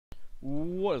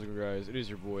What is good, guys? It is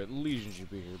your boy Legion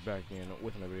GP here, back in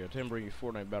with another video. Today I'm bringing you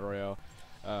Fortnite Battle Royale.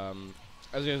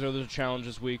 As you guys know, there's a challenge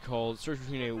this week called search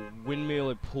between a windmill,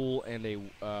 a pool, and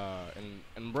an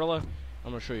umbrella.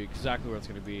 I'm gonna show you exactly where it's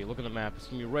gonna be. Look at the map. It's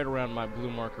gonna be right around my blue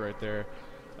marker right there.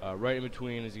 Right in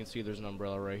between, as you can see, there's an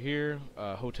umbrella right here.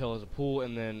 Hotel has a pool,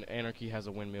 and then Anarchy has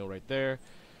a windmill right there.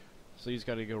 So you just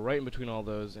gotta go right in between all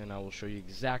those, and I will show you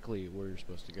exactly where you're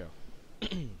supposed to go.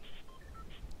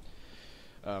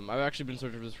 I've actually been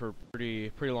searching for this for a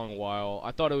pretty long while.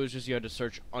 I thought it was just you had to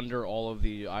search under all of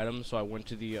the items, so I went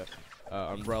to the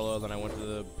umbrella, then I went to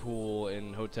the pool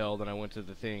and hotel, then I went to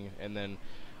the thing, and then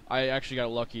I actually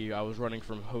got lucky. I was running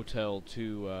from hotel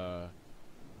to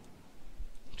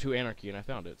Anarchy, and I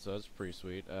found it, so that's pretty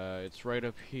sweet. It's right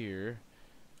up here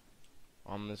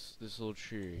on this little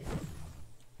tree.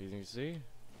 You can see?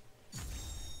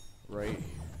 Right.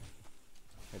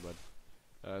 Hey, bud.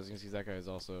 As you can see, that guy is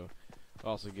also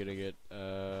getting it.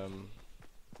 Oh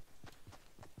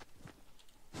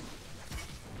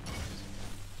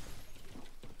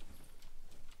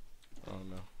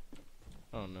no.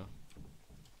 Oh no.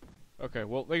 Okay,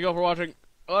 well, thank you all for watching.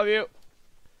 I love you.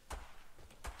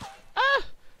 Ah!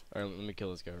 Alright, let me kill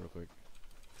this guy real quick.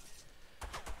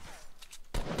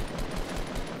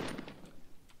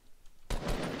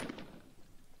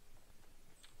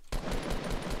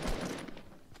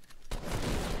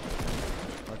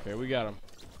 Okay, we got him.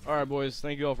 Alright, boys,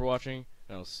 thank you all for watching,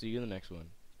 and I'll see you in the next one.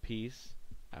 Peace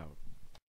out.